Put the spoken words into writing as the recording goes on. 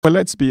Well,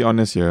 let's be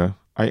honest here.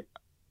 I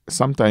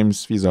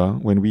sometimes,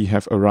 Fiza, when we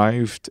have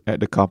arrived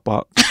at the car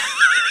park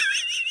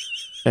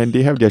and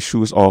they have their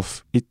shoes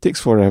off, it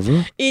takes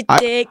forever. It I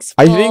takes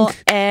I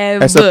think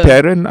forever. as a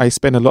parent, I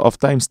spend a lot of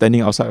time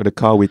standing outside of the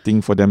car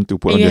waiting for them to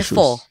put And on you their have shoes.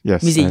 four.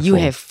 Yes, Mizi, I have you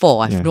four. have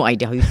four. I have Yeah. no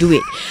idea how you do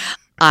it.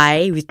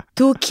 I, with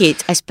two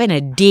kids, I spend a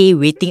day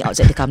waiting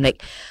outside the car. I'm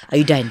like, are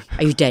you done?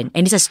 Are you done?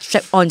 And these are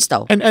strap-on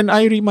style. And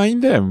I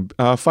remind them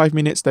 5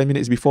 minutes, 10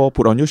 minutes before,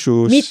 put on your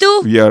shoes. Me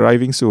too. We are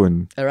arriving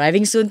soon.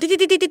 Arriving soon. Tit,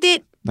 tit, tit, tit,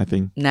 tit.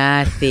 Nothing.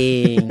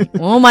 Nothing.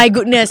 Oh my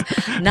goodness.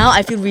 Now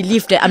I feel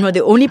relieved that I'm not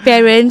the only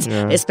parent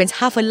Yeah. that spends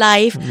half a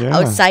life Yeah.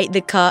 outside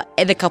the car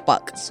at the car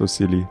park. So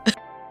silly.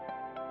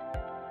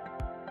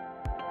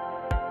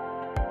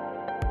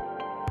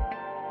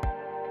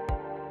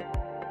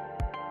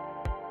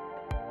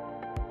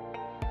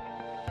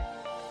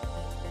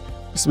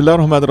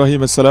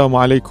 Bismillahirrahmanirrahim. Assalamu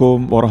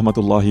alaikum wa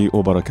rahmatullahi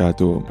wa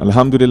barakatuh.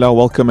 Alhamdulillah,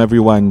 welcome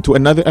everyone to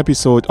another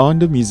episode on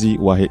the Mizi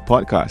Wahid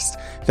podcast.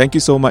 Thank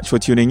you so much for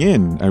tuning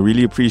in. I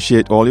really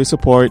appreciate all your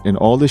support and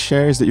all the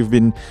shares that you've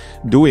been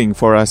doing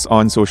for us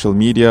on social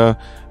media.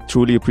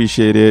 Truly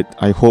appreciate it.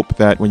 I hope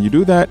that when you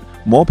do that,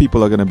 more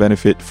people are going to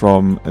benefit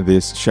from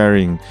this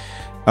sharing.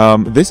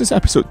 This is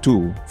episode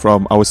 2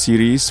 from our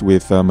series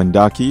with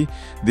Mendaki.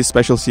 This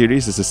special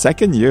series is the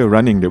second year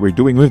running that we're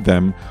doing with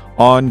them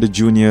on the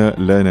junior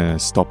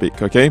learners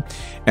topic, okay?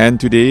 And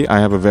today I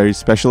have a very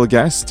special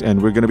guest and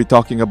we're going to be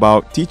talking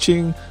about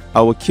teaching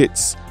our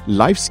kids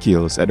life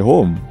skills at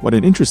home. What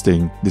an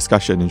interesting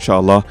discussion,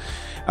 inshallah.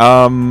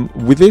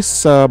 With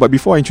this, but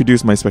before I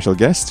introduce my special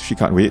guest, she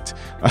can't wait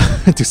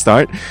to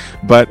start.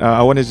 But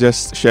I want to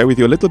just share with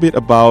you a little bit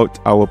about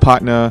our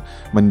partner,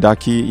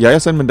 Mendaki.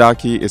 Yayasan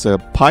Mendaki is a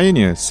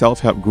pioneer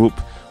self-help group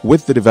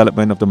with the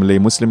development of the Malay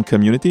Muslim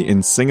community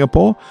in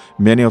Singapore.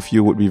 Many of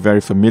you would be very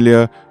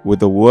familiar with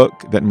the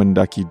work that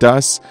Mendaki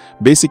does.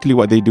 Basically,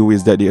 what they do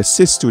is that they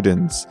assist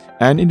students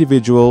and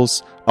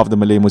individuals of the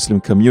Malay Muslim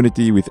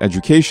community with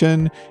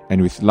education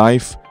and with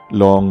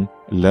lifelong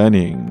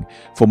learning.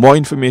 For more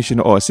information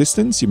or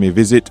assistance, you may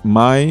visit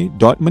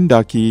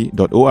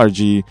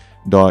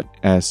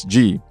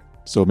my.mendaki.org.sg.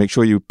 So make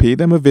sure you pay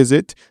them a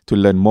visit to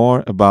learn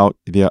more about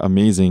their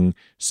amazing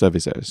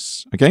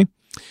services. Okay?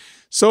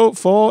 So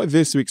for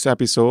this week's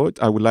episode,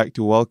 I would like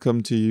to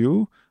welcome to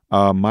you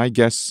my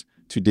guest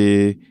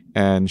today,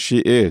 and she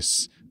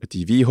is a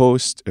TV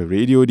host, a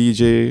radio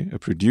DJ, a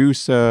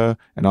producer,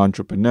 an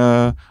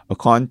entrepreneur, a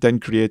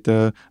content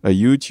creator, a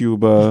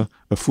YouTuber,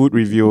 a food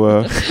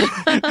reviewer.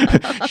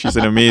 She's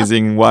an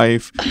amazing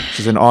wife.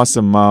 She's an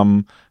awesome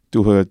mom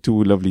to her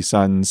 2 lovely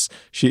sons.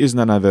 She is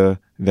none other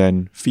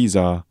than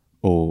Fiza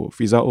O.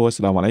 Fiza O,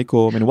 assalamu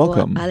alaikum and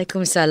welcome.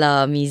 Alaikum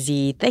salam,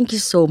 Mizi. Thank you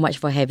so much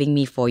for having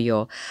me for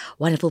your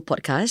wonderful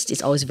podcast.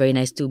 It's always very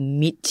nice to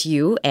meet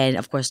you and,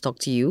 of course, talk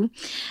to you.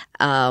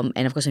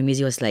 And, of course, when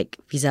Mizi was like,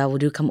 Fiza,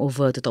 would you come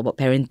over to talk about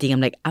parenting?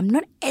 I'm like, I'm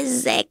not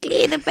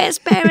exactly the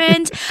best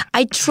parent.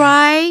 I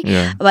try.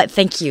 Yeah. But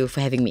thank you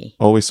for having me.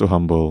 Always so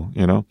humble,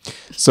 you know.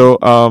 So,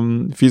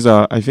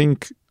 Fiza, I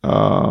think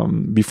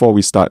before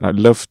we start, I'd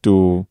love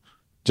to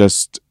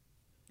just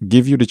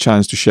give you the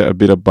chance to share a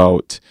bit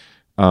about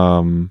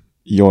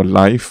your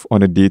life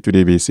on a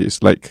day-to-day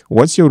basis. Like,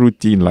 what's your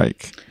routine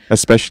like?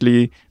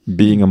 Especially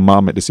being a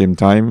mom at the same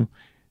time,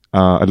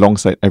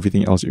 alongside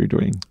everything else that you're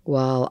doing.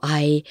 Wow,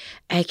 I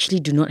actually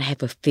do not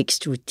have a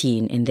fixed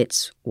routine, and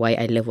that's why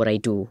I love what I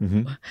do.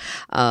 Mm-hmm.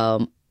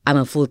 I'm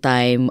a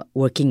full-time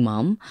working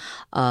mom.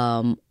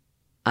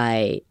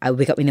 I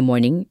wake up in the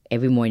morning,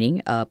 every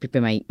morning,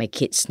 prepare my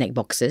kids' snack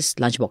boxes,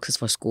 lunch boxes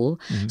for school.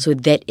 Mm-hmm. So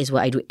that is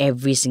what I do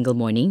every single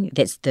morning.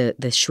 That's the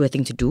sure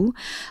thing to do.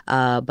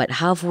 But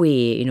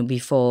halfway,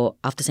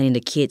 after sending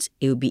the kids,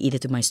 it will be either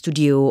to my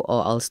studio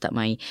or I'll start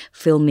my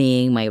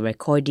filming, my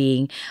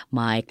recording,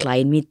 my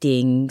client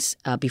meetings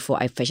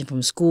before I fetch them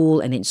from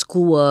school, and then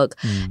schoolwork,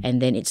 and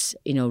then it's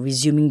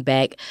resuming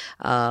back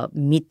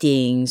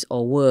meetings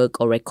or work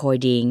or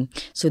recording.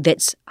 So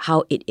that's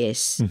how it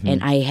is,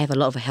 and I have a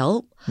lot of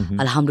help.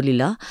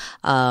 Alhamdulillah.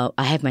 I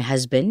have my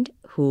husband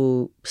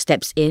who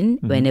steps in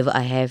whenever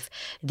I have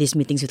these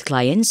meetings with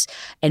clients,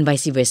 and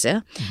vice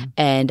versa.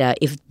 And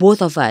if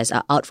both of us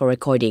are out for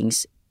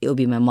recordings, it will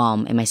be my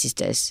mom and my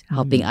sisters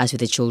helping us with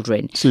the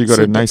children. So you got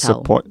a nice that's how.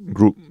 support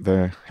group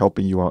there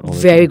helping you out all the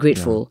Very time.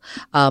 grateful.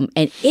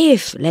 And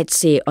if, let's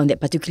say, on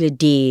that particular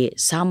day,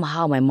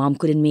 somehow my mom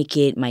couldn't make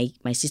it, my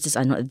sisters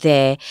are not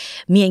there,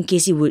 me and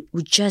Casey we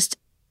will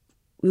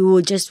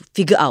just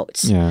figure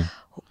out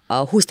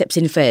who steps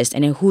in first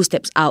and then who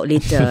steps out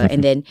later,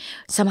 and then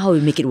somehow we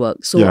make it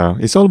work. So yeah,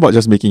 it's all about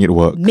just making it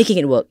work. Making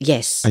it work,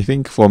 yes. I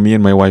think for me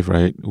and my wife,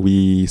 right,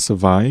 we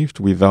survived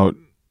without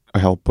a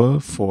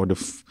helper for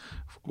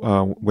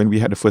when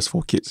we had the first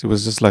 4 kids. It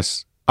was just like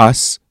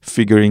us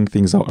figuring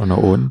things out on our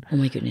own. Oh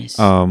my goodness.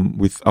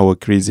 With our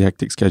crazy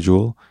hectic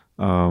schedule.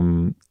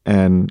 And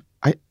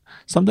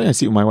sometimes I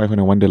sit with my wife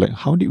and I wonder, like,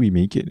 how did we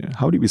make it?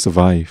 How did we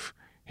survive?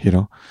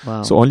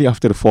 Wow. So only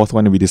after the 4th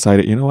one we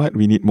decided, you know what,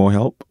 we need more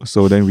help.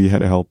 So then we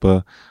had a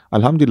helper.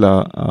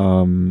 Alhamdulillah,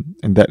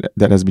 and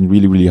that has been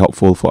really, really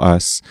helpful for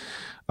us.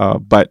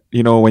 But,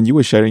 when you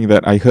were sharing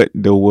that, I heard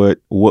the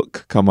word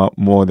work come up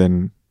more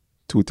than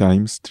 2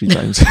 times, 3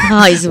 times.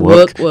 It's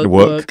work.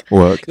 Work.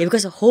 Yeah,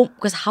 because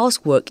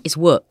housework is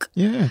work.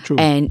 Yeah, true.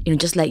 And,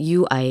 just like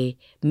you,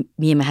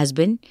 me and my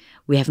husband,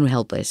 we have no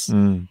helpers.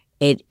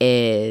 It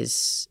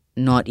is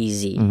not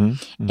easy.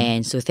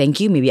 And so thank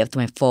you. Maybe after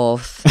my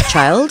 4th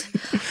child,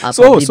 I'll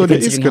probably So be there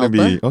is considering going to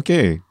helper. be,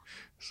 okay.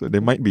 So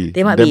there might be.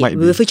 There might be.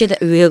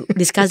 We'll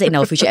discuss that in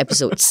our future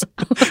episodes.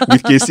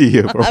 With Casey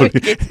here, probably.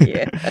 With Casey,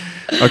 yeah.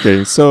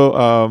 Okay, so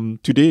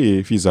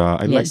today,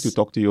 Fiza, I'd like Yes. to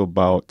talk to you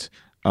about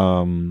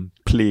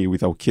play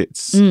with our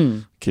kids.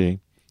 Okay.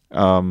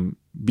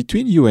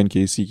 Between you and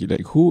Casey,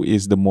 like, who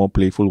is the more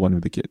playful one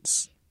with the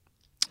kids?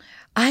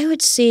 I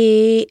would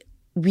say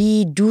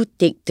we do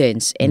take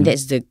turns, and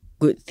that's the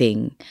good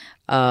thing.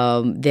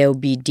 There will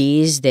be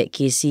days that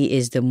Casey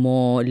is the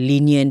more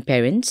lenient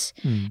parents,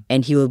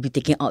 and he will be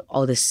taking out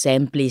all the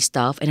same play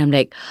stuff, and I'm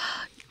like,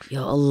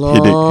 Ya Allah.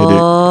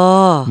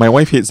 Headache. My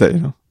wife hates that,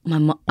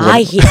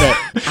 I hate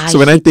that. So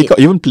when I take out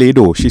even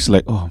Play-Doh, she's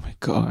like, oh my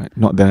God,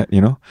 not that,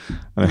 You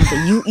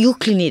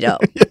clean it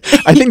up.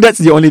 I think that's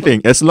the only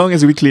thing. As long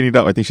as we clean it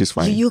up, I think she's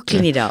fine. You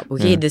clean it up,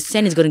 okay? The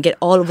sand is going to get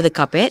all over the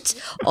carpet,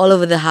 all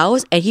over the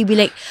house, and he'll be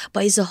like,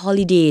 but it's the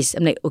holidays.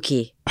 I'm like,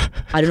 okay,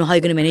 I don't know how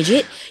you're going to manage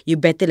it. You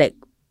better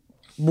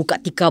buka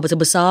tikar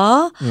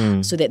besar-besar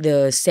so that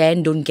the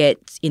sand don't get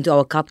into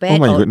our carpet. Oh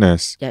my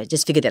goodness. Yeah,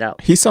 just figure that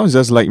out. He sounds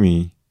just like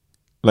me.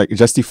 Like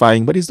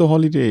justifying, but it's the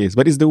holidays,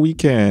 but it's the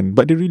weekend,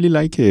 but they really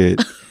like it.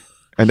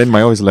 And then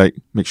my always like,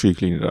 make sure you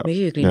clean it up. Make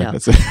sure you clean it up.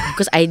 That's it.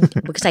 Because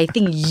I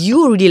think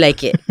you really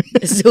like it.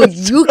 So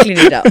you clean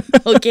it up,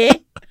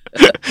 okay?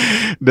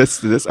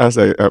 That's us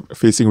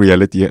facing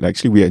reality. And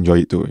actually, we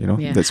enjoy it too,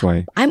 Yeah. That's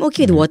why. I'm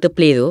okay with water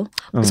play though.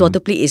 Because water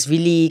play is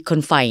really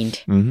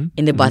confined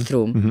in the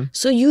bathroom.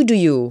 So you do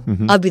you.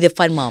 I'll be the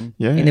fun mom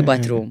in the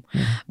bathroom.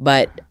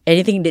 But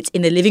anything that's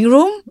in the living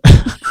room,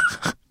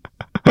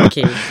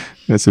 okay.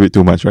 That's a bit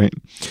too much, right?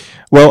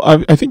 Well,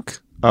 I think,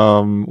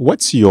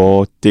 what's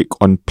your take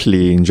on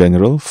play in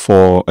general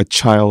for a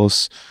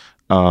child's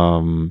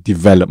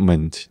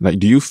development? Like,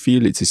 do you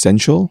feel it's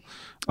essential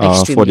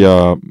for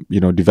their,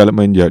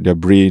 development, their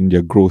brain,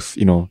 their growth,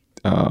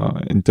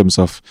 in terms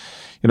of,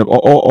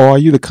 or are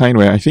you the kind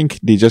where I think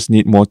they just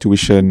need more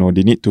tuition, or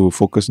they need to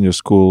focus on your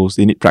schools,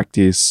 they need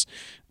practice,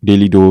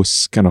 daily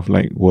dose kind of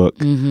like work.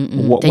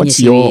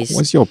 What's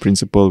your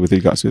principle with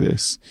regards to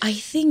this? I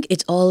think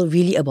it's all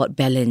really about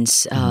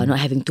balance, not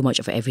having too much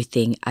of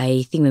everything.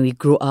 I think when we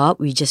grow up,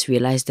 we just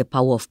realize the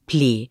power of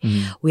play.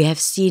 We have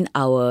seen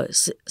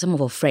some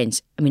of our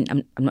friends. I mean,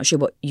 I'm not sure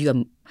about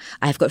you.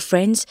 I've got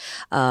friends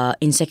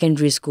in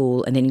secondary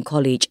school and then in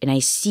college, and I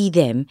see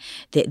them,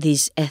 that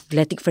these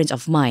athletic friends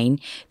of mine,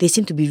 they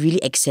seem to be really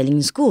excelling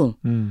in school.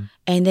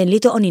 And then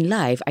later on in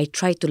life, I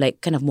try to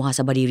kind of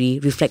muhasabah diri,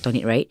 reflect on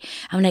it, right?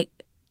 I'm like,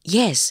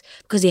 yes,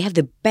 because they have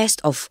the best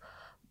of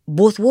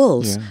both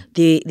worlds.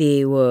 Yeah.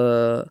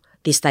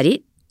 They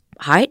studied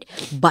hard,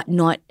 but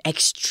not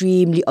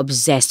extremely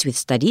obsessed with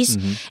studies.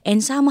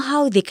 And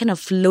somehow they kind of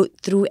float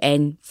through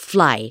and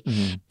fly.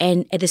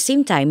 And at the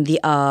same time, they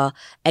are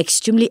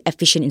extremely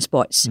efficient in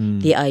sports.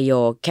 They are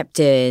your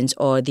captains,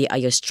 or they are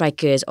your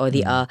strikers, or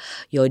they are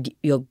your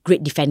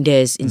great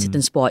defenders in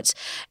certain sports.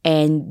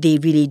 And they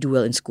really do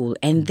well in school.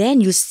 And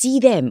then you see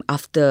them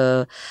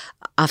after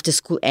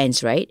school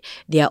ends, right?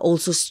 They are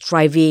also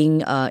striving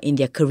in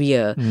their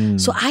career.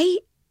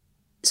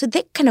 So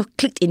that kind of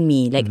clicked in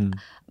me. Like,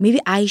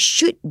 maybe I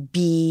should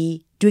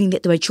be doing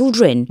that to my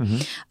children,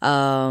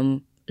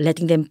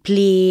 letting them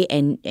play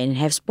and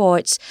have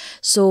sports.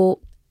 So,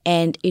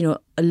 and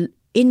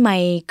in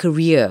my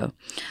career,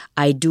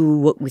 I do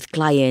work with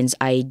clients,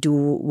 I do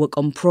work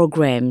on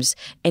programs,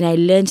 and I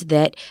learned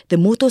that the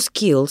motor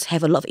skills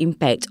have a lot of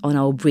impact on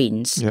our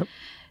brains. Yep.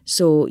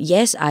 So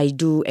yes, I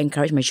do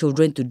encourage my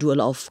children to do a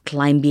lot of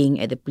climbing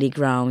at the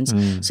playgrounds.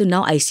 So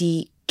now I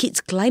see kids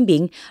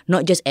climbing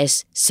not just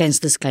as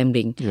senseless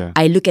climbing. Yeah.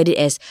 I look at it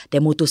as their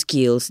motor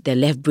skills, their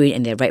left brain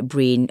and their right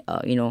brain.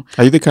 Are you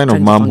the kind of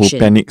mom who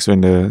panics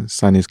when the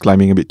son is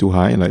climbing a bit too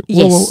high? Like,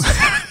 whoa, yes.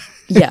 whoa.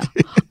 Yeah,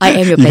 I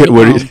am your You panic get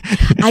worried.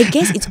 mom. I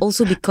guess it's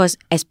also because,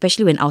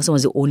 especially when Alsa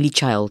was the only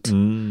child,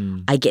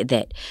 I get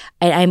that.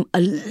 And I'm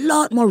a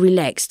lot more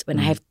relaxed when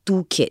I have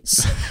 2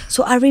 kids.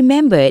 So I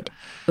remembered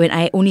when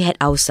I only had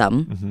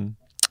Awesome,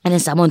 and then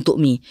someone told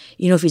me,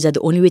 Fiza, the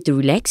only way to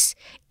relax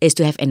is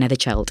to have another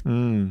child.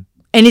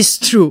 And it's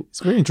true. It's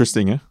very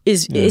interesting, eh?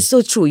 It's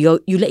so true. You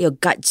let your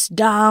guts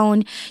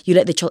down. You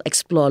let the child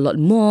explore a lot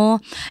more.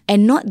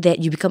 And not that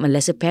you become a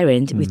lesser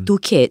parent with 2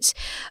 kids.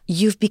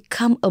 You've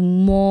become a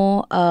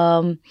more,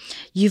 a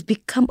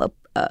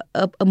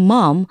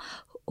mom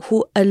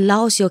who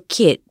allows your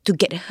kid to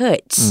get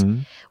hurt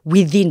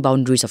within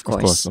boundaries, of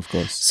course. Of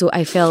course. So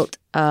I felt,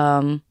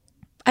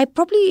 I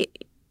probably,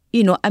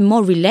 I'm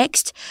more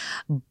relaxed,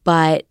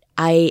 but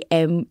I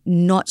am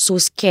not so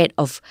scared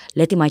of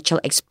letting my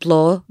child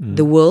explore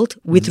the world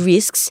with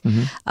risks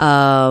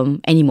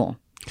anymore.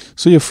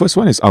 So your first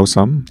one is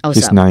Awesome.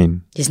 He's Awesome.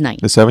 9. He's 9.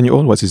 The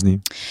 7-year-old, what's his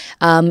name?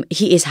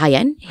 He is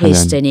Hayan.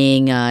 He's Hayan.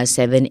 turning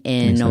 7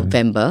 in 27.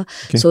 November.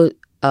 Okay. So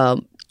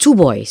 2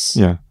 boys.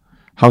 Yeah.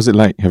 How's it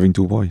like having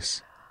 2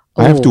 boys?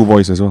 I have 2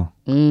 boys as well.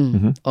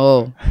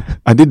 Oh.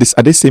 Are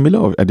they similar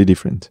or are they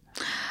different?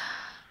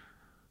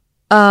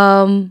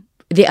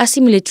 They are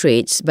similar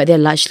traits, but they're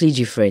largely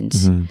different.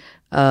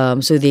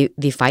 So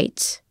they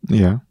fight.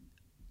 Yeah.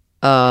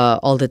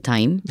 All the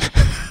time.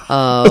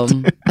 All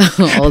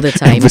the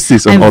time.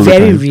 Emphasis on I'm all the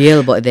very time. real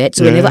about that.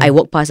 So Yeah. whenever I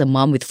walk past a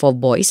mom with 4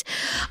 boys,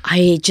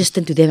 I just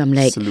turn to them. I'm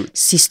like, Salute.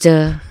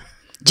 sister,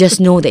 just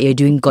know that you're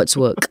doing God's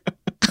work.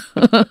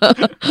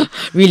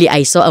 Really,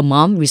 I saw a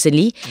mom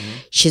recently.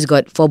 She's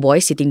got 4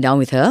 boys sitting down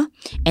with her,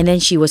 and then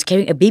she was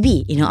carrying a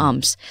baby in her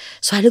arms.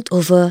 So I looked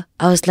over.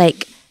 I was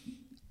like,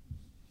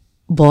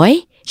 boy?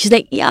 She's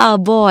like, yeah,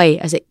 boy.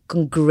 I was like,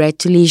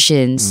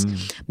 congratulations.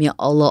 May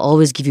Allah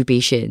always give you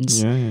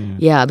patience. Yeah.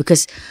 Yeah,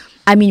 because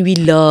I mean, we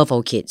love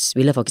our kids.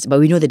 But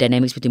we know the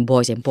dynamics between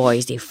boys and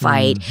boys. They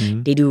fight,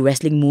 they do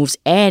wrestling moves.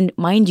 And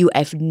mind you,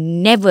 I've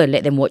never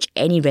let them watch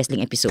any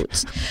wrestling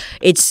episodes.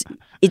 It's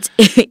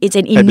it's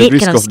an At the innate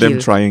risk kind of of them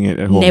skill. trying it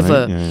at home,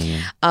 Never.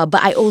 right? Yeah.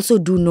 But I also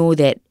do know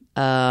that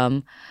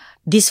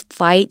these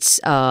fights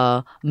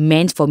are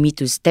meant for me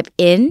to step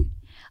in,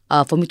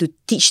 for me to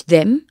teach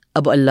them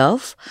about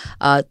love,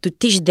 to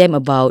teach them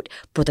about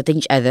protecting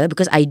each other,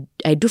 because I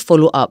do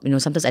follow up.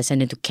 Sometimes I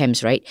send them to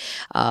camps, right?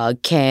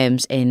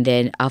 Camps, and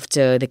then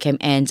after the camp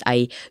ends,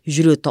 I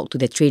usually will talk to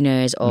the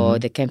trainers or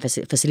the camp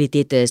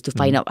facilitators to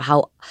find out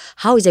how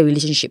is their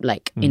relationship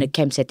like in a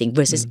camp setting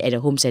versus at a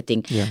home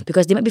setting. Yeah.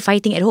 Because they might be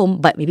fighting at home,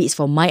 but maybe it's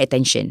for my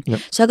attention. Yep.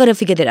 So I got to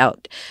figure that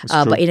out. That's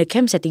true. But in a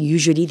camp setting,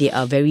 usually they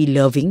are very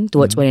loving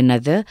towards one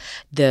another.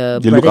 They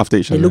look after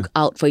each They other. look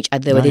out for each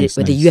other, Nice,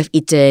 whether nice. you have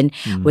eaten,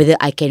 whether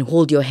I can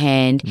hold your hand.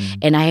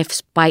 And I have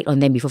spied on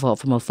them before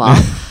from afar.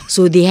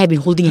 So they have been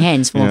holding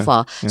hands from Yeah,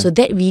 afar. yeah. So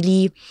that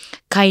really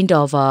kind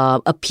of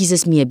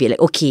appeases me a bit. Like,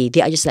 okay,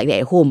 they are just like that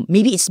at home.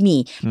 Maybe it's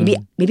me.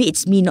 Maybe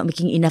it's me not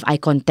making enough eye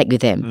contact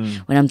with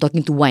them when I'm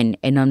talking to one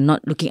and I'm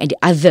not looking at the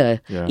other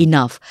Yeah.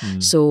 enough.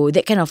 So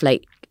that kind of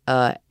like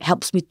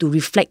helps me to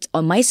reflect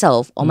on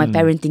myself, on my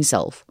parenting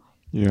self.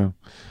 Yeah.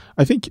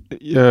 I think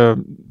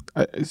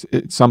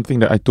it's something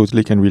that I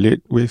totally can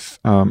relate with.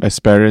 As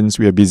parents,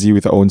 we are busy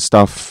with our own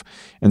stuff,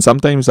 and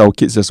sometimes our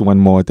kids just want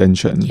more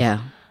attention. Yeah.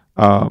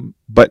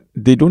 But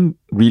they don't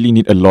really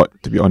need a lot,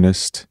 to be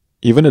honest.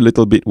 Even a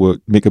little bit will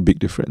make a big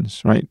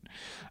difference, right?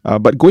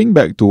 But going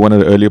back to one of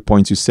the earlier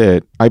points you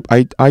said,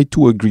 I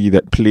too agree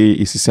that play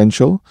is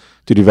essential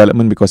to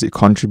development because it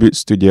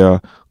contributes to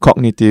their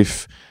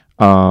cognitive,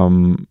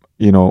 well-being,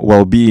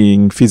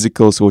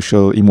 physical,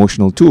 social,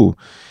 emotional too.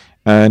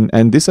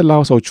 And this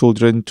allows our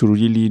children to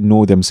really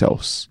know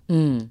themselves.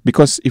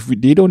 Because if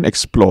they don't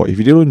explore, if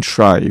they don't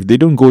try, if they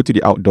don't go to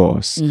the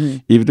outdoors,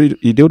 if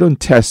they don't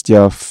test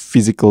their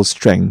physical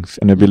strength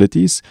and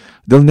abilities,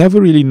 they'll never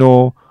really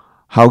know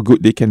how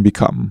good they can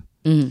become.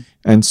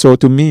 And so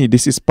to me,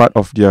 this is part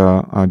of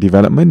their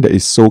development that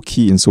is so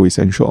key and so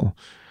essential.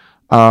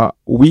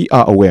 We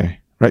are aware,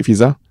 right,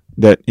 Fiza,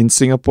 that in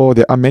Singapore,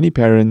 there are many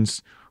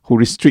parents who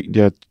restrict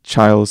their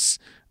child's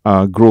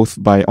growth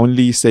by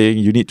only saying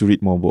you need to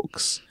read more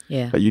books.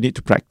 Yeah. Like you need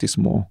to practice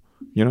more.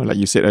 Like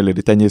you said earlier,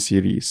 the 10-year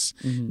series.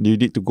 You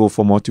need to go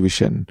for more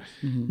tuition.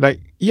 I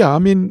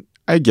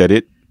get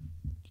it.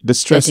 The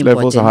stress That's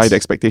levels are important. high, the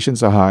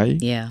expectations are high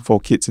Yeah. for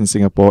kids in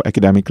Singapore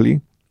academically.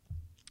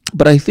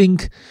 But I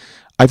think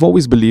I've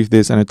always believed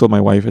this, and I told my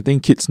wife, I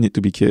think kids need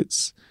to be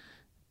kids.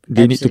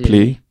 They need to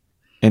Absolutely. play,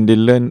 and they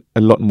learn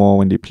a lot more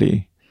when they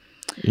play.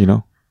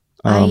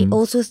 I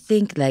also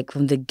think like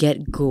from the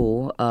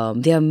get-go,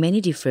 there are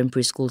many different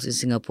preschools in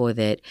Singapore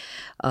that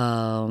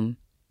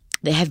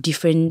they have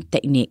different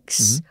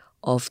techniques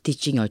of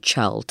teaching your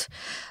child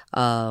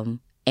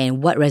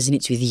and what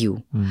resonates with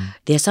you.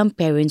 There are some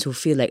parents who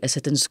feel like a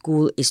certain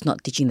school is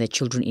not teaching their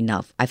children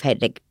enough. I've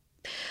had like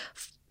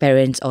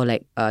parents or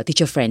like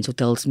teacher friends who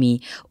tells me,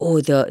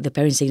 the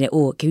parents saying that,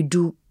 can you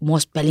do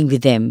more spelling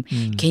with them?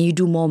 Can you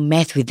do more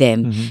math with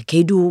them? Can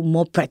you do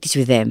more practice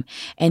with them?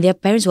 And there are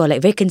parents who are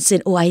like very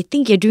concerned, I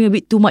think you're doing a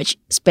bit too much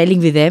spelling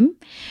with them,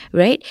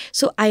 right?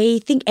 So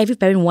I think every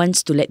parent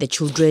wants to let their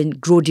children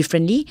grow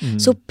differently.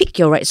 So pick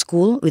your right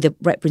school with the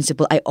right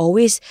principal. I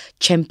always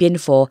champion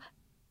for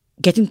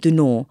getting to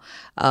know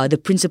the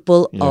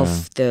principal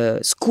of the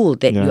school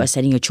that you are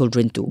sending your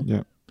children to.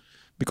 Yeah.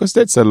 Because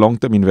that's a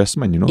long-term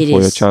investment, It for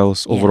your is.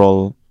 child's Yeah.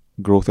 overall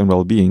growth and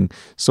well-being.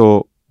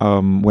 So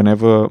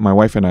whenever my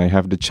wife and I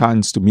have the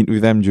chance to meet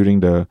with them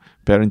during the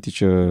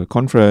parent-teacher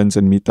conference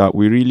and meet up,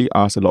 we really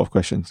ask a lot of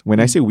questions.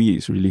 When I say we,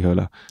 it's really her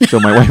lah. So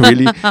my wife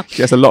really,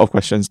 she has a lot of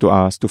questions to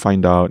ask to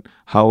find out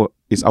how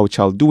is our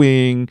child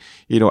doing?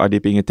 Are they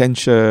paying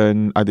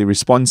attention? Are they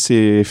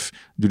responsive?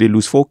 Do they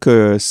lose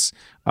focus?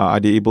 Are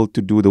they able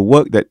to do the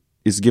work that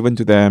is given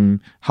to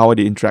them? How are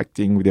they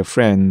interacting with their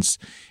friends?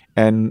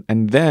 And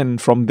then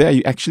from there,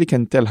 you actually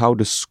can tell how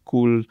the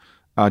school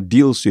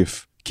deals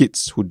with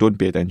kids who don't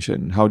pay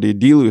attention, how they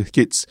deal with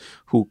kids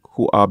who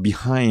are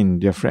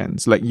behind their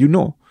friends. Like,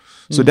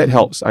 So that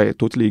helps. I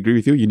totally agree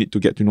with you. You need to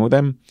get to know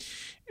them.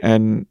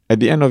 And at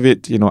the end of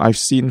it, I've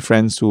seen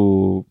friends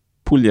who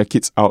pull their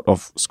kids out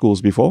of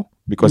schools before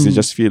because they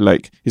just feel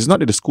like it's not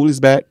that the school is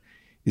bad,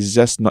 it's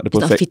just not the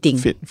perfect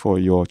fit for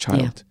your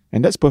child. Yeah.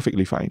 And that's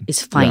perfectly fine.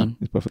 It's fine. Yeah,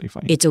 it's perfectly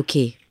fine. It's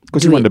okay.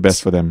 Because you want the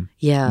best for them.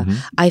 Yeah.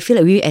 I feel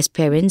like we as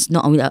parents,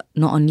 not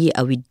only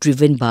are we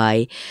driven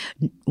by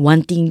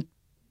wanting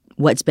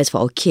what's best for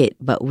our kid,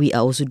 but we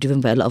are also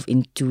driven by a lot of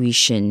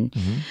intuition.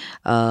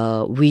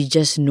 We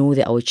just know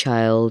that our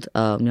child,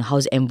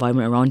 how's the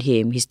environment around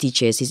him, his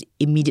teachers, his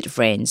immediate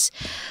friends.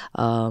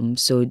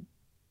 So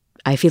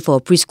I feel for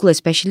preschool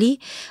especially,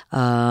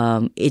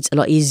 it's a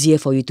lot easier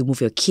for you to move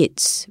your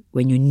kids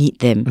when you need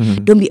them.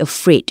 Don't be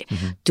afraid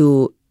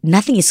to,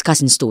 nothing is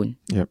cast in stone.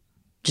 Yep.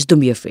 Just don't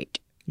be afraid.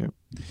 Yep.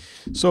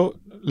 So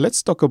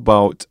let's talk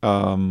about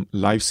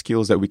life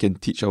skills that we can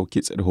teach our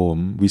kids at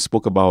home. We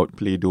spoke about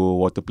Play-Doh,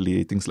 water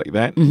play, things like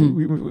that.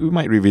 We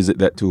might revisit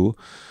that too.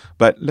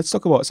 But let's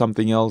talk about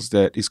something else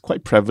that is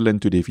quite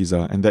prevalent today,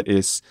 Fiza, and that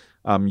is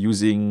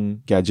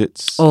using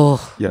gadgets,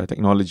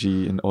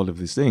 technology and all of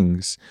these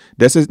things.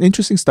 There's an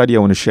interesting study I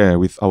want to share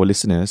with our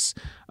listeners.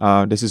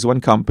 There's this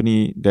one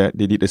company that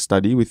they did a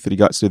study with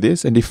regards to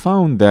this, and they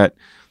found that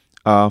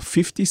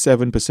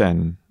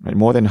 57%, right,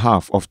 more than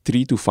half of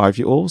 3 to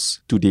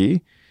 5-year-olds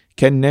today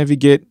can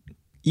navigate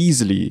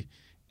easily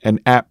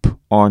an app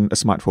on a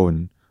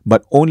smartphone,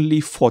 but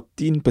only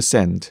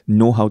 14%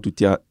 know how to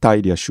tie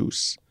their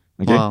shoes.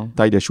 Okay,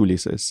 tie their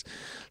shoelaces.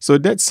 So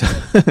that's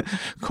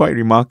quite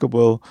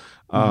remarkable,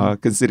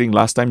 considering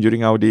last time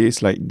during our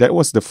days, like that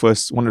was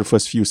one of the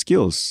first few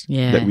skills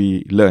that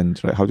we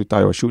learned, right? How to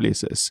tie our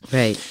shoelaces.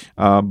 Right.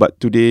 But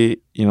today,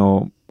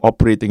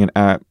 operating an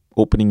app,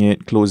 opening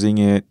it, closing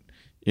it,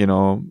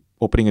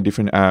 opening a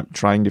different app,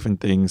 trying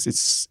different things,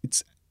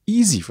 it's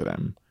easy for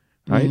them,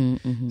 right?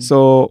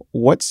 So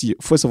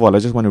first of all, I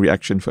just want a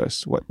reaction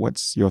first.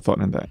 What's your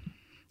thought on that?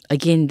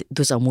 Again,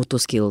 those are motor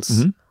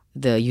skills.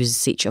 The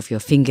usage of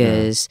your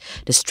fingers,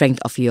 the strength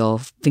of your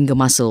finger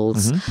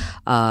muscles,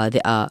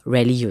 they are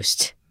rarely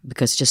used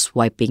because just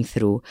swiping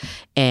through.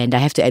 And I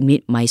have to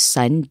admit, my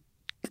son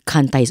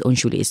can't tie his own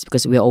shoelace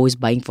because we're always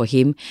buying for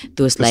him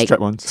those the strap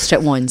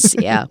ones.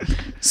 Yeah.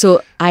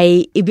 So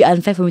it'd be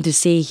unfair for me to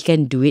say he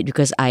can do it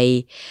because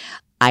I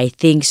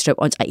think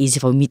strap-ons are easy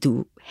for me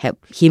to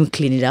help him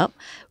clean it up.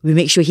 We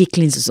make sure he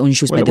cleans his own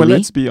shoes, by the way. Well,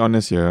 let's be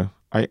honest here.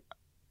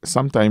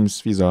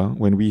 Sometimes, Fiza,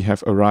 when we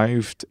have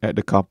arrived at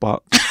the car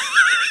park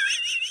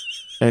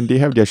and they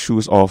have their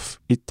shoes off,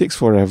 it takes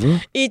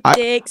forever. I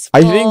think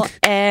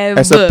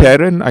as a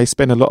parent, I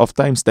spend a lot of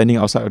time standing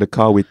outside of the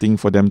car waiting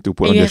for them to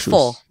put on their shoes.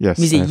 Four. Yes,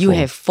 you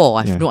have 4.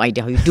 I have no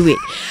idea how you do it.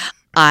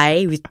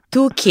 With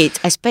 2 kids,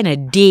 I spend a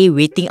day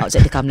waiting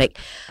outside the car. I'm like,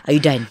 are you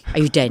done? Are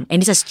you done?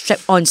 And it's a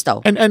strap-on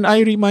style. And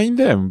I remind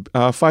them,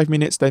 5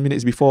 minutes, 10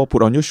 minutes before,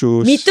 put on your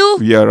shoes. Me too.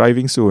 We are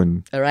arriving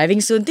soon.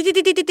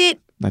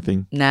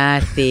 Nothing.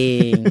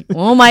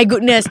 Oh my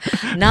goodness.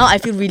 Now I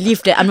feel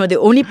relieved that I'm not the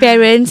only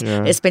parent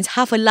that spends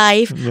half a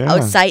life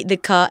outside the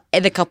car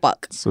at the car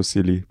park. So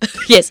silly.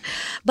 Yes.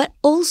 But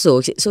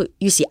also, so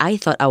you see, I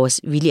thought I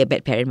was really a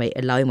bad parent by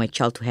allowing my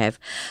child to have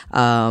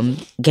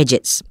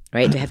gadgets,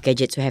 right? To have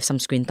gadgets, to have some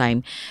screen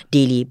time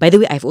daily. By the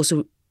way, I've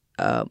also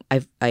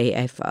I've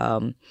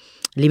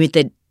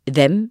limited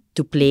them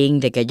to playing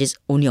the gadgets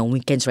only on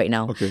weekends right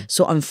now. Okay.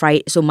 So on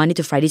Monday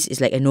to Fridays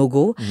is like a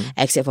no-go,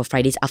 except for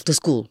Fridays after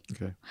school.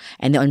 Okay.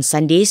 And then on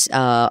Sundays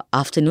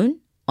afternoon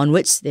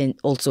onwards, then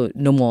also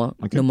no more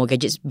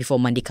gadgets before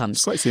Monday comes.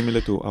 It's quite similar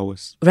to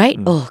ours. Right?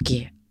 Oh,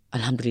 okay.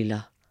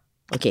 Alhamdulillah.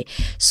 Okay.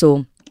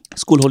 So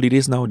school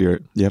holidays now, they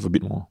have a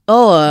bit more.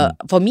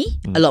 For me,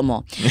 a lot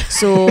more.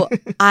 So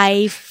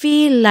I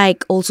feel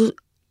like also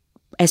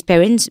as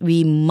parents,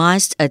 we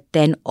must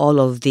attend all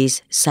of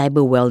these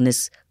cyber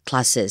wellness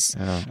classes.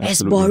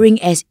 As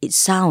boring as it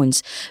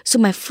sounds. So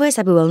my first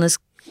cyber wellness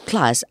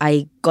class,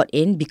 I got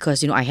in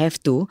because, I have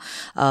to.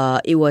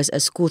 It was a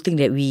school thing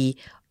that we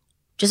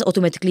just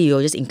automatically,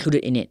 you're just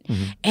included in it.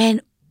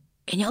 And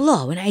ya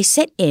Allah, when I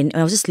sat in and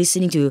I was just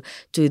listening to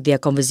their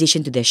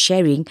conversation, to their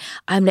sharing,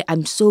 I'm like,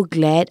 I'm so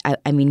glad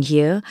I'm in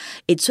here.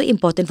 It's so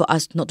important for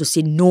us not to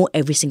say no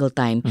every single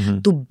time,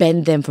 to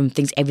ban them from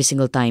things every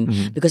single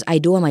time. Because I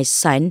don't want my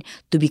son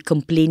to be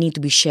complaining, to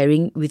be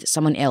sharing with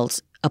someone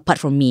else apart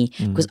from me.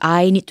 Because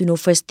I need to know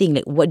first thing,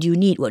 like what do you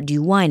need, what do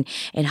you want,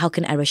 and how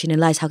can I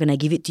rationalize, how can I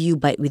give it to you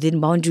but within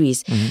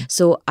boundaries.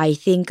 So I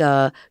think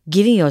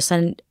giving your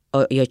son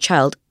or your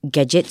child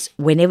gadgets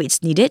whenever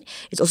it's needed,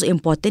 it's also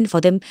important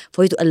for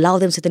you to allow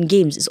them certain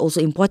games. It's also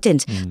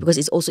important because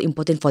it's also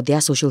important for their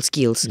social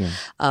skills.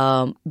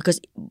 Because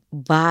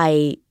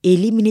by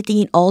eliminating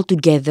it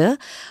altogether,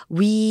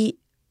 probably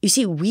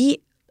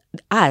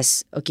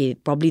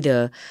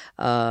the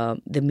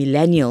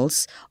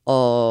millennials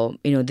or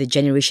the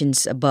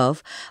generations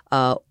above,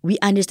 we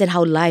understand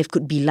how life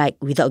could be like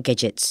without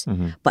gadgets.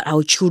 But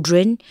our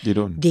children,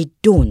 they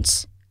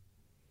don't.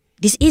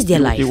 This is their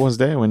life. It was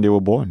there when they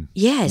were born.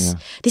 Yes.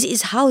 This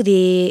is how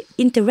they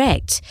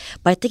interact.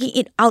 By taking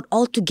it out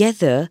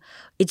altogether,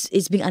 it's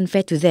being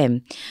unfair to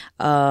them.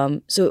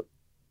 So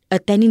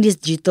attending these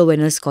digital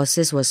wellness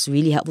courses was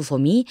really helpful for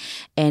me.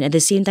 And at the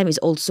same time, it's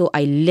also,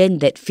 I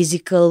learned that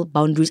physical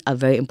boundaries are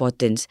very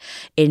important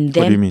in What do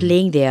you them mean?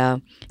 playing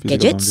their Physical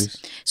gadgets.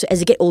 boundaries? So as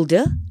they get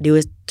older, they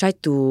will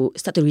start to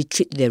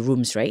retreat to their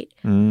rooms, right?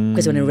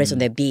 Because they want to rest on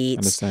their beds.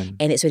 Understand.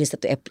 And it's when they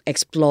start to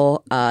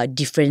explore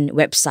different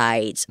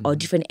websites or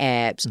different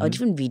apps or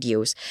different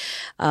videos.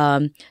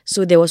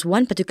 So there was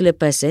one particular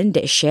person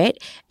that shared,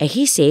 and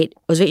he said, it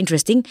was very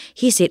interesting.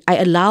 He said,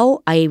 I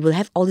will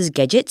have all these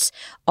gadgets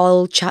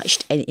all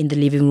charged and in the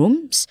living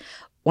rooms.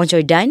 Once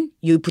you're done,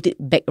 you put it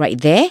back right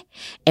there.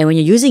 And when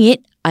you're using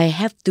it, I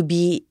have to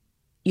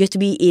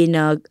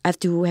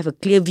have a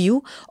clear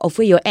view of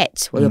where you're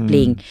at while you're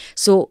playing.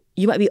 So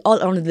you might be all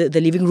around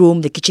the living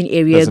room, the kitchen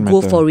area, Doesn't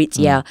go matter. for it,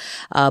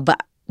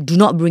 but do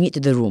not bring it to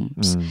the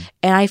rooms.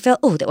 And I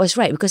felt, that was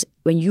right, because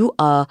when you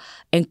are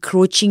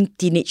encroaching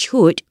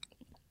teenagehood,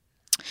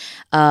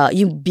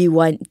 you be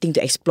wanting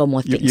to explore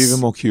more things. You're even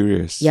more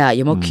curious. Yeah,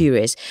 you're more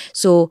curious.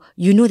 So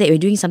you know that you're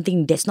doing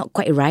something that's not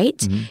quite right.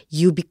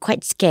 You'll be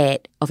quite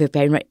scared of your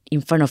parent right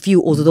in front of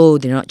you, although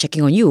they're not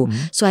checking on you.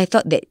 So I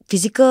thought that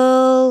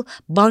physical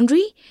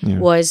boundary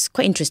was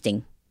quite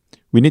interesting.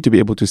 We need to be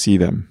able to see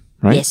them,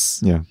 right?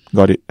 Yes. Yeah,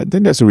 got it. I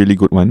think that's a really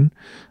good one.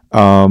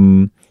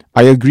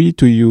 I agree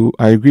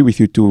with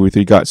you too with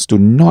regards to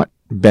not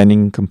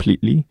banning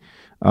completely,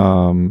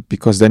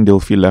 because then they'll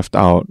feel left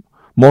out.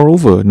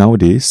 Moreover,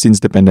 nowadays,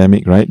 since the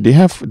pandemic, right, they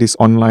have these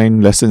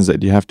online lessons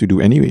that they have to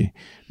do anyway.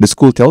 The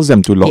school tells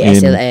them to log The in.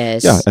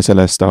 SLS. Yeah,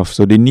 SLS stuff.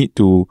 So they need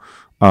to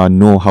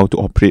know how to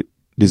operate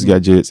these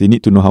gadgets. They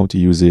need to know how to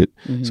use it.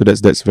 So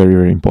that's very,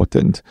 very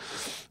important.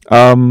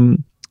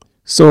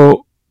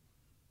 So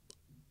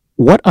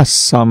what are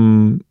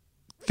some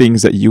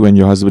things that you and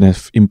your husband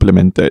have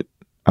implemented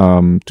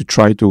to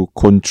try to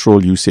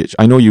control usage?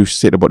 I know you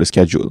said about the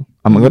schedule.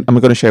 I'm going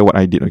to share what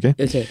I did, okay?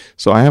 Okay.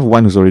 So I have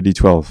one who's already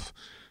 12.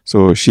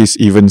 So she's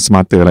even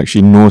smarter. Like,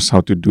 she knows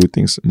how to do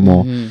things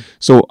more.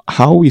 So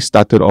how we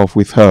started off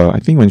with her, I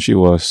think when she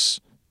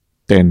was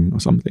 10 or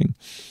something,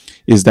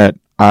 is that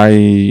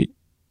I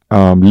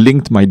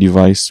linked my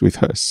device with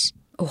hers.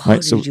 Oh, how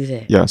Right, do so- you do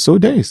that? Yeah, so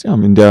there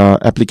are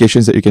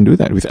applications that you can do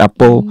that. With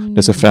Apple,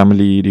 there's a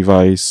family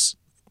device,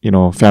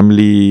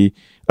 family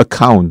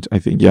account, I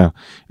think, yeah.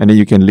 And then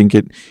you can link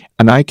it.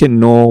 And I can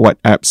know what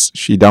apps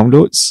she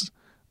downloads,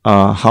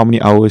 how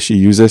many hours she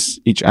uses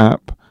each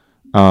app.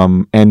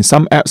 And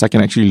some apps I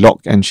can actually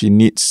lock, and she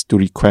needs to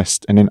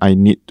request, and then I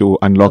need to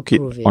unlock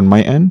Approve it. on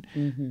my end,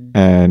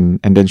 and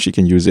then she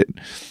can use it.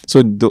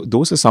 So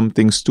those are some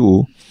things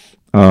too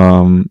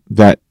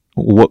that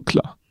work,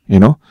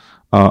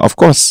 of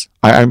course,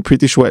 I'm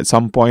pretty sure at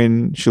some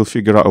point she'll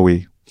figure out a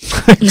way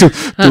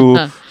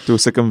to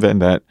circumvent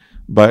that.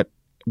 But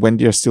when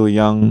they're still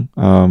young,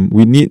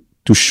 we need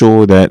to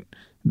show that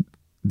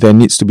there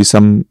needs to be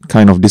some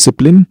kind of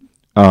discipline.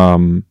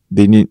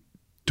 They need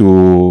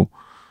to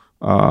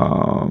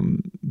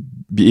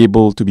be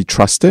able to be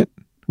trusted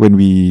when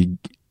we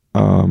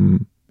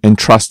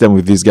entrust them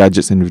with these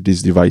gadgets and with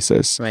these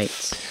devices. Right.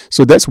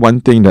 So that's one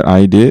thing that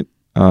I did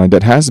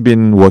that has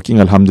been working,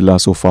 alhamdulillah,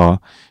 so far.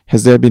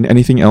 Has there been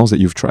anything else that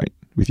you've tried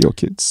with your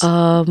kids?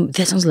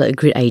 That sounds like a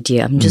great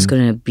idea. I'm just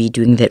going to be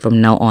doing that from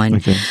now on.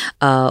 Okay.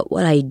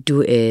 What I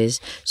do is,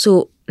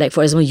 so like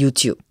for example,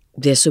 YouTube,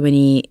 there's so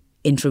many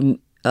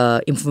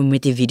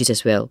informative videos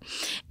as well.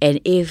 And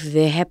if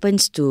there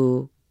happens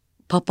to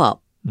pop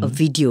up a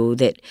video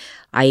that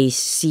I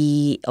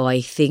see or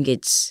I think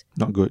it's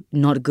Not good.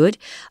 not good,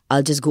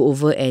 I'll just go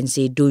over and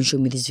say, don't show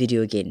me this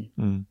video again.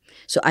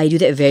 So I do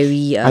that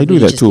very I do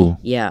that religiously. too.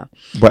 Yeah.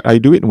 But I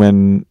do it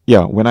when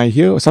I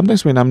hear,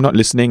 sometimes when I'm not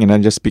listening and I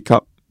just pick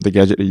up the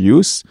gadget I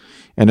use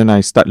and then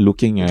I start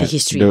looking at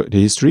history. the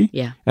history.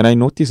 Yeah. And I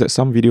notice that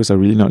some videos are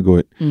really not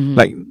good.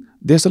 Like,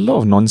 there's a lot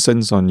of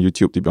nonsense on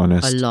YouTube, to be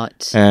honest. A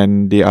lot.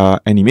 And they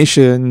are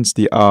animations,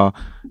 they are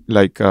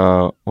like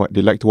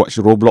they like to watch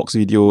Roblox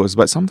videos,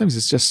 but sometimes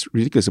it's just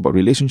ridiculous about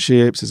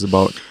relationships, it's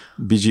about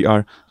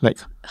BGR. Like,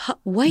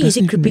 Why is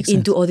doesn't it even creeping make sense.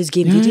 into all these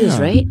game videos,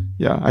 right?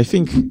 Yeah, I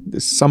think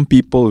there's some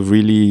people with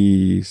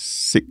really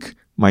sick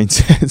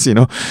mindsets,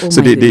 Oh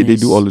so my they goodness.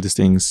 do all of these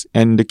things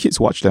and the kids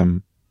watch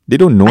them. They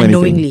don't know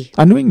Unknowingly. anything.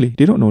 Unknowingly.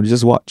 They don't know. They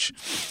just watch.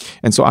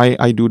 And so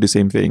I do the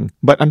same thing.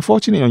 But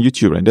unfortunately on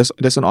YouTube, right,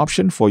 there's an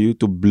option for you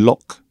to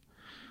block.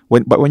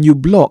 But when you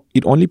block,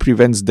 it only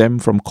prevents them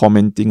from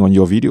commenting on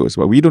your videos.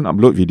 But we don't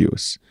upload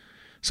videos.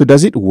 So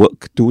does it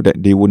work too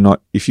that they would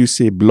not, if you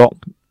say block,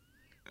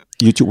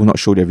 YouTube will not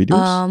show their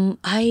videos?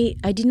 I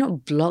did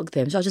not block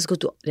them, so I'll just go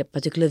to that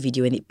particular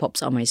video and it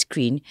pops on my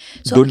screen.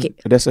 So don't okay,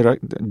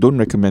 don't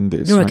recommend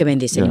this. don't right?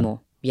 recommend this Yeah.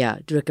 anymore. Yeah,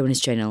 do recommend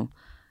this channel.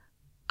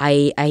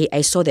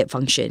 I saw that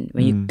function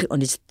when you click on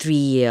these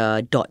three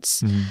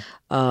dots,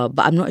 but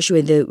I'm not sure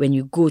whether when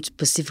you go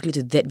specifically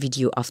to that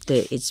video after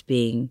it's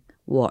being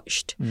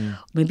watched.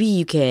 Maybe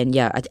you can,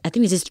 I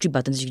think there's just 3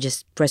 buttons. You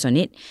just press on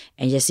it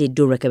and just say,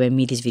 don't recommend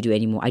me this video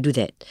anymore. I do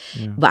that.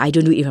 But I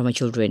don't do it for my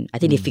children. I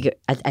think they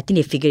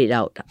figured it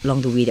out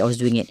along the way that I was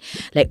doing it.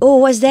 Like, oh,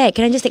 what's that?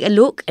 Can I just take a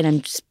look? And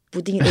I'm just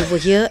putting it over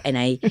here, and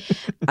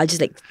I'll just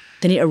like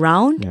turn it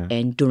around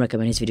and don't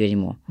recommend this video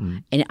anymore.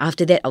 And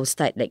after that, I'll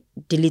start like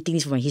deleting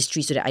this from my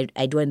history so that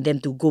I don't want them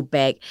to go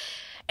back.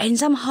 And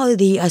somehow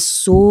they are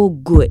so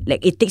good.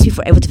 Like, it takes me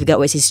forever to figure out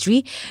what's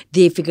history.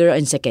 They figure it out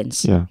in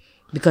seconds. Yeah.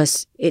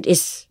 Because it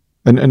is.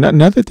 And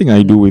another thing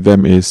I do with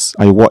them is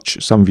I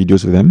watch some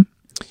videos with them,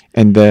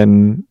 and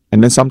then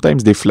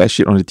sometimes they flash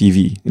it on the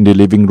TV in the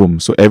living room.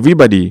 So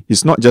everybody,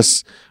 it's not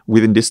just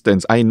within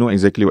distance. I know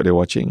exactly what they're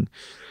watching.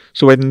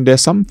 So when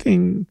there's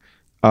something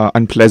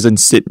unpleasant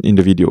said in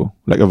the video,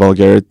 like a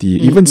vulgarity,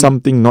 even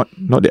something not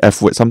the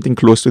F word, something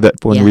close to that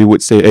point, we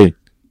would say, hey,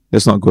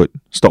 that's not good.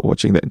 Stop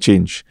watching that.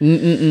 Change.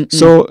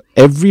 So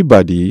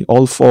everybody,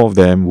 all 4 of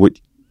them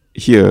would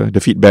hear the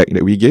feedback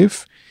that we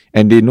give,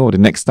 and they know the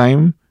next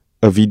time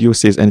a video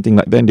says anything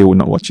like that, they will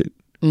not watch it.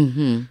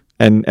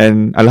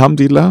 And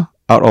Alhamdulillah,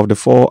 out of the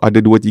 4,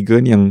 ada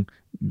 2-3 ni yang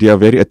they are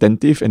very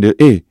attentive, and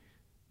they,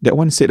 that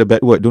one said a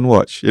bad word, don't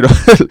watch. You know,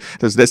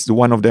 that's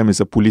one of them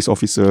is a police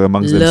officer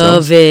amongst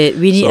themselves. Love it.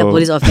 We need a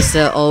police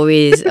officer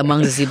always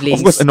amongst the siblings.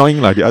 Of course, annoying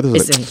lah. The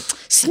others are like,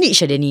 snitch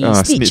Danny,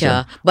 snitch.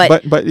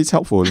 But it's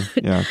helpful.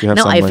 Yeah, to have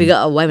now someone. I figure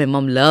out why my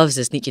mom loves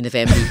a snitch in the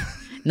family.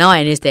 Now I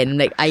understand. I'm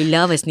like, I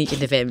love a snitch in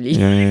the family.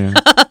 Yeah.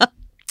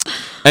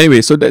 Anyway,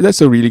 so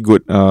that's a really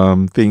good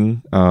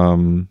thing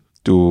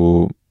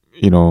to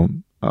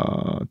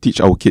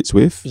teach our kids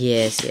with.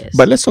 Yes.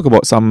 But let's talk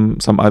about some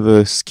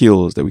other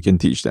skills that we can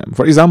teach them.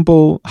 For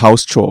example,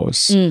 house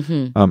chores.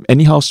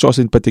 Any house chores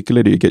in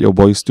particular that you get your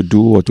boys to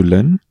do or to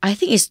learn? I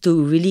think it's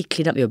to really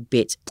clean up your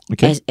bed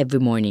as every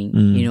morning.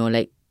 You know,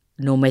 like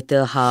no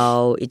matter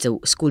how it's a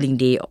schooling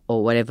day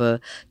or whatever,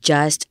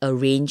 just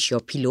arrange your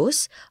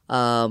pillows.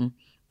 Fold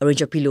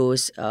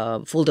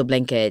the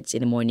blankets in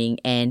the morning,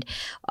 and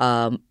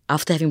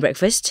after having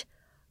breakfast,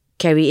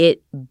 carry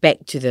it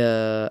back to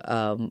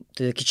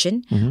the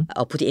kitchen.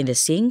 I'll put it in the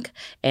sink,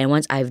 and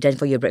once I've done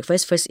for your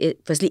breakfast,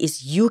 firstly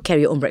is you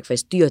carry your own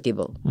breakfast to your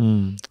table,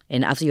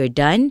 and after you're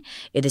done,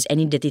 if there's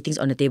any dirty things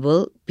on the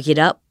table, pick it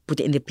up, put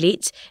it in the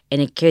plates,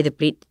 and then carry the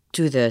plate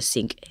to the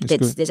sink.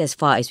 That's as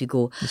far as we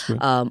go.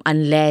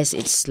 Unless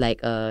it's like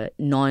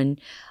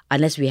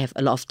unless we have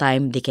a lot of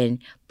time, they can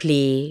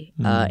play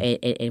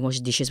and wash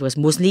dishes. Because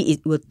mostly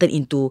it will turn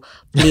into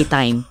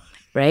playtime.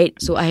 Right?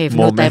 So I have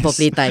no time for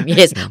playtime.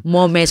 Yes,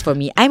 more mess for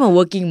me. I'm a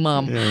working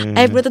mom.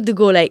 I have no time to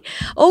go like,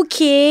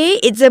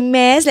 okay, it's a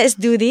mess, let's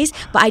do this.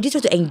 But I do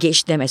try to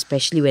engage them,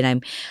 especially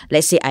when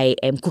let's say I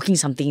am cooking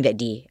something that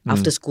day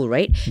after school,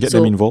 right? Get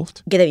them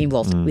involved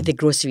with the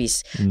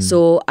groceries.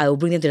 So I will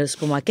bring them to the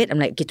supermarket. I'm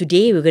like, okay,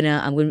 today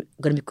I'm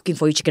gonna be cooking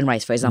for you chicken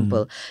rice, for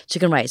example.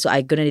 Chicken rice. So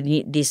I'm gonna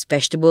need these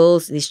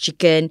vegetables, this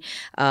chicken,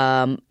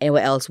 and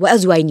what else? What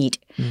else do I need?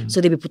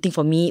 So they'll be putting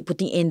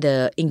in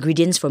the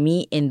ingredients for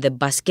me in the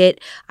basket.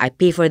 I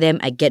pay for them.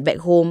 I get back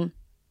home,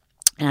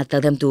 and I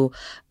tell them to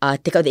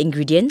take out the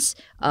ingredients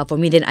for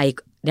me. Then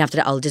after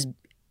that, I'll just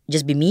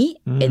be me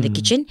in the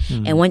kitchen.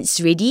 And once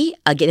it's ready,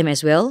 I'll get them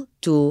as well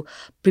to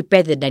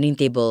prepare the dining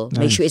table. Nice.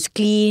 Make sure it's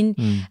clean.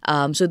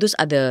 So those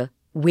are the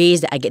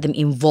ways that I get them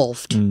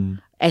involved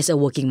as a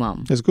working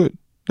mom. That's good.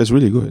 That's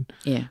really good.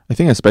 Yeah. I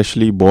think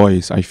especially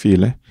boys, I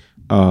feel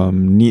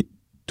need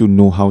to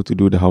know how to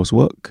do the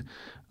housework.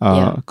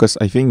 Because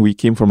I think we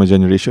came from a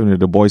generation where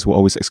the boys were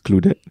always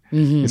excluded.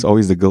 It's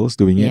always the girls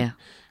doing it.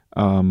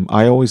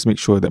 I always make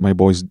sure that my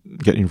boys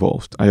get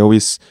involved. I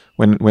always,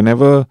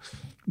 whenever,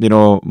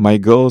 my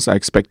girls are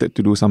expected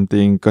to do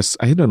something, because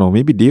I don't know,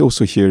 maybe they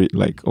also hear it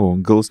like, oh,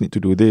 girls need to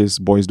do this,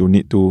 boys don't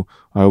need to.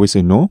 I always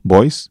say, no,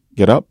 boys,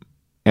 get up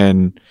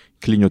and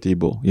clean your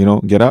table,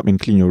 get up and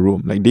clean your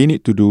room. Like, they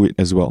need to do it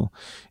as well.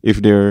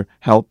 If they're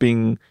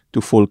helping to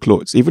fold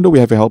clothes, even though we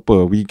have a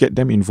helper, we get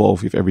them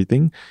involved with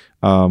everything.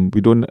 We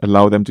don't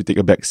allow them to take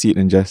a back seat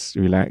and just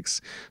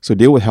relax. So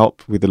they will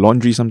help with the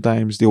laundry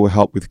sometimes. They will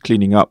help with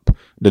cleaning up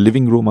the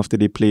living room after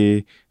they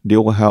play. They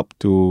will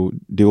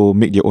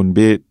make their own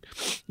bed,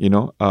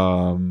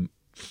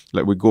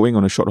 like we're going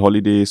on a short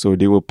holiday, so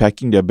they were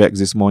packing their bags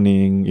this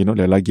morning,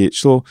 their luggage.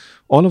 So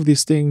all of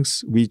these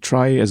things, we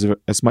try as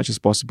much as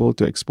possible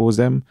to expose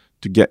them,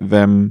 to get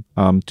them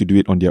to do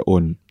it on their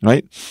own,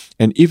 right?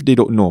 And if they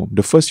don't know,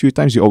 the first few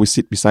times you always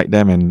sit beside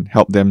them and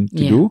help them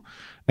to do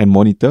and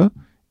monitor.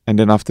 And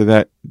then after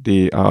that,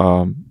 they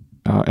are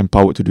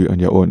empowered to do it on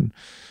their own.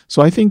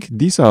 So I think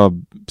these are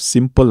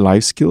simple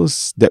life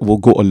skills that will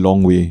go a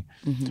long way.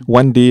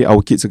 One day,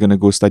 our kids are going to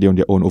go study on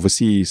their own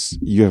overseas.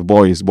 You have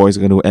boys are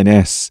going to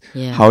NS.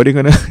 How are they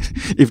going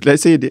to, if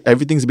let's say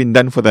everything's been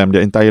done for them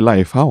their entire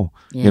life, how?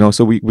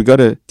 So we got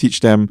to teach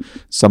them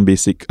some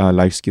basic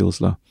life skills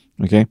lah.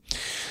 Okay.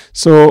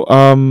 So,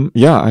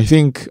 I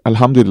think,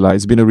 Alhamdulillah,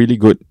 it's been a really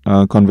good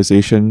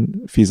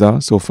conversation,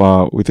 Fiza, so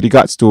far with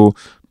regards to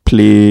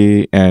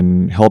play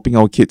and helping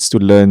our kids to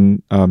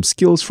learn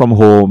skills from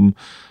home.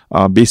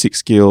 basic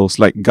skills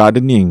like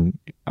gardening.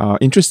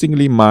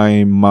 Interestingly,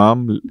 my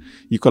mom,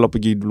 you kalau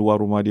pergi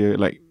luar rumah dia,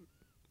 like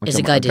It's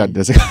a garden.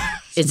 It's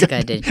It's a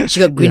garden. She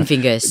got green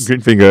fingers.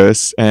 Green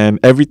fingers. And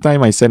every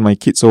time I send my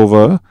kids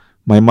over,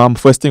 my mom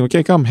first thing,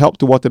 okay, come help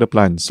to water the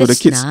plants. So That's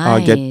the kids are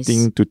nice.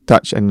 getting to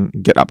touch and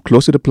get up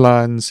close to the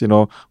plants,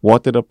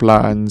 water the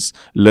plants,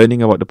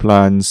 learning about the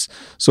plants.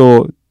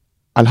 So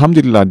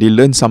Alhamdulillah, they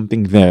learn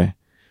something there.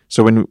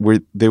 So when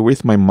they're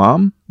with my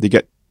mom, they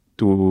get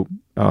to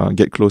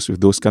get close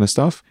with those kind of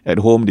stuff. At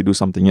home, they do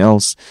something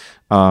else,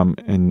 and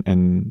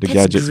the That's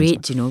gadgets.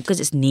 great, because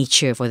it's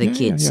nature for the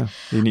kids. Yeah.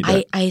 They need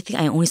that. I think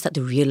I only start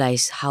to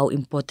realize how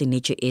important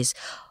nature is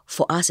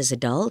for us as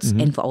adults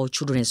and for our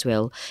children as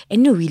well.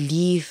 And we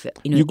live,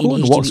 You in go on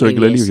HDB walks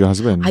regularly areas. with your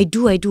husband. I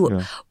do.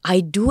 Yeah.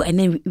 I do, and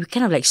then we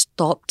kind of like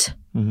stopped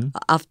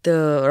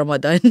after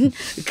Ramadan and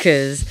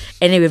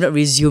then we've not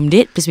resumed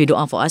it because we don't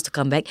want for us to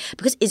come back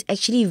because it's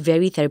actually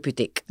very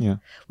therapeutic. Yeah.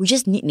 We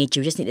just need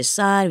nature. We just need the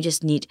sun. We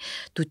just need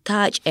to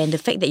touch. And the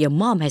fact that your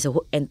mom has an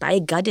entire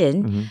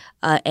garden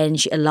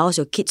and she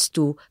allows your kids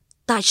to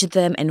touch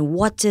them and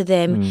water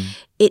them,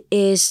 it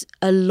is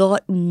a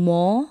lot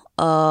more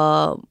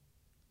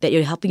that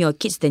you're helping your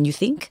kids than you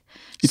think.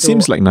 It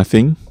seems like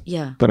nothing.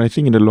 Yeah. But I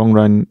think in the long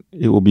run,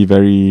 it will be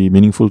very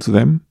meaningful to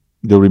them.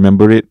 They'll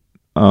remember it.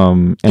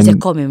 And It's a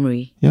core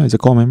memory. Yeah, it's a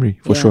core memory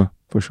for Yeah.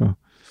 sure.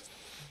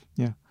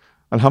 Yeah.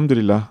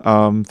 Alhamdulillah.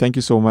 Thank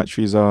you so much,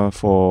 Fiza,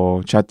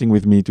 for chatting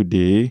with me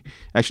today.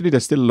 Actually,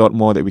 there's still a lot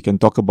more that we can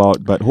talk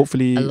about, but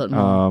hopefully A lot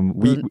more.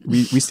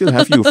 we still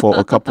have you for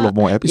a couple of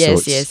more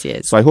episodes.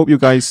 Yes. So I hope you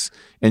guys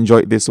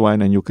enjoyed this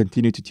one and you'll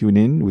continue to tune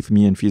in with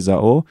me and Fiza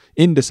O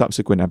in the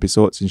subsequent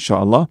episodes,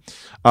 inshallah.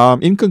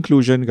 In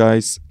conclusion,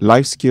 guys,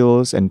 life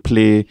skills and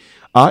play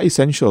are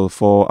essential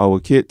for our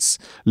kids.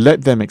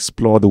 Let them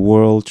explore the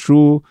world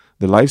through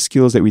the life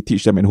skills that we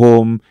teach them at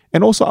home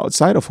and also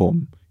outside of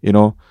home.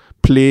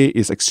 Play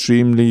is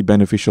extremely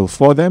beneficial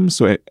for them.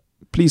 So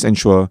please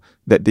ensure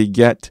that they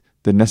get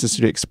the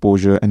necessary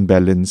exposure and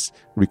balance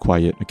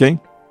required.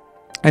 Okay?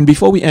 And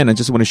before we end, I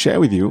just want to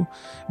share with you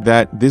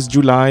that this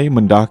July,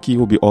 Mendaki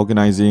will be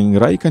organizing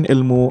Raikan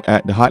Ilmu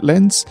at the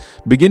Heartlands,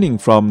 beginning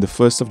from the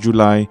 1st of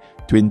July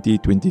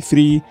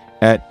 2023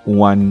 at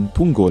One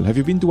Punggol. Have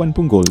you been to One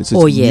Punggol? It's a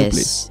new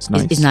place. It's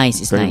nice. It's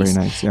nice. It's very, nice.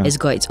 very nice. Yeah. It's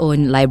got its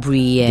own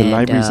library and The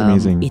library is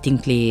amazing. eating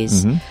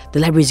place. The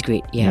library is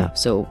great. Yeah.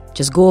 So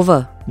just go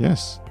over.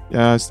 Yes.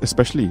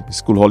 Especially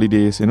school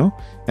holidays,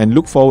 and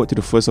look forward to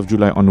the 1st of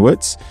July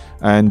onwards.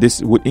 And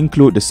this would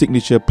include the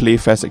signature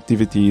Playfest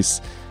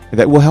activities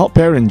that will help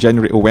parents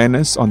generate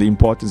awareness on the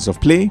importance of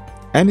play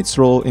and its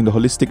role in the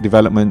holistic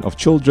development of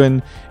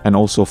children and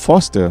also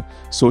foster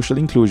social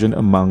inclusion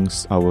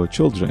amongst our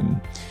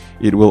children.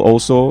 It will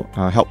also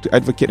help to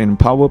advocate and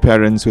empower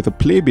parents with a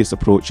play-based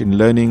approach in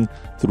learning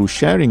through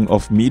sharing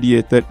of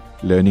mediated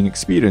learning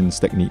experience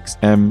techniques,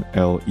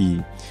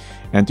 MLE,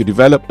 and to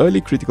develop early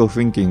critical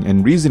thinking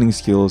and reasoning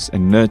skills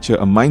and nurture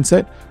a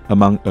mindset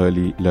among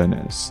early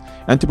learners,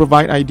 and to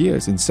provide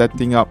ideas in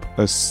setting up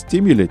a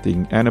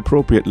stimulating and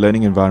appropriate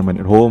learning environment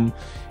at home.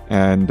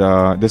 And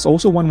there's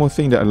also one more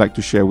thing that I'd like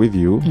to share with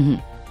you,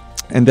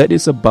 and that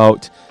is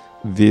about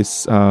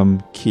this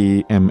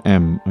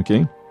KMM,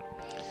 okay?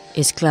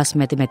 It's Class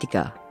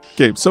Mathematica.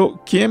 Okay, so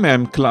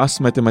KMM Class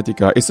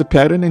Mathematica is a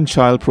parent and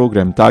child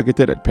program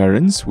targeted at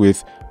parents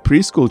with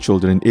preschool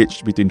children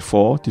aged between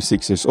 4 to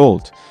 6 years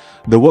old.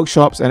 The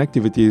workshops and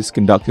activities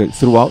conducted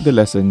throughout the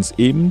lessons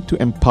aim to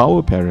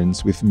empower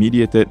parents with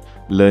mediated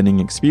learning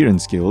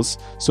experience skills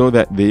so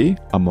that they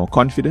are more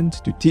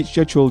confident to teach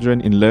their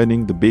children in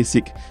learning the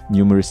basic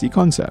numeracy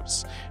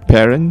concepts.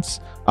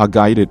 Parents are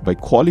guided by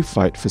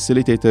qualified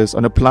facilitators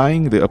on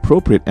applying the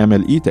appropriate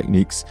MLE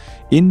techniques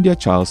in their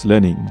child's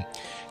learning.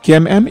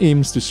 KMM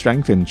aims to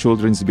strengthen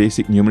children's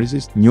basic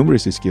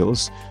numeracy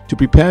skills to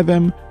prepare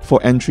them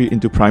for entry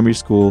into primary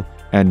school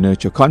and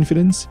nurture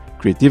confidence,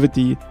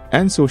 creativity,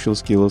 and social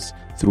skills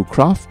through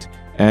craft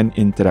and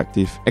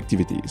interactive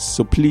activities.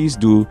 So please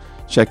do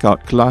check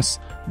out Class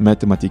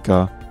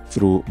Mathematica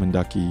through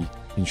Mendaki,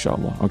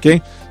 inshallah.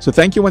 Okay? So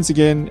thank you once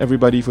again,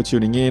 everybody, for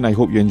tuning in. I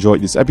hope you enjoyed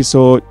this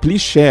episode.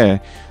 Please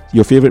share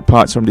your favorite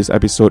parts from this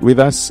episode with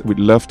us. We'd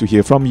love to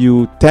hear from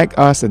you. Tag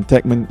us and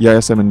tag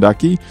Yayasan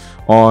Mendaki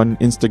on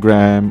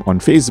Instagram, on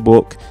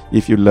Facebook,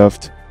 if you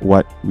loved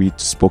what we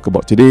spoke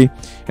about today.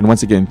 And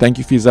once again, thank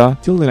you,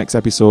 Fiza. Till the next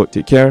episode,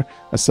 take care.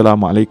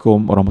 Assalamu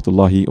alaikum wa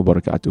rahmatullahi wa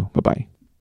barakatuh. Bye-bye.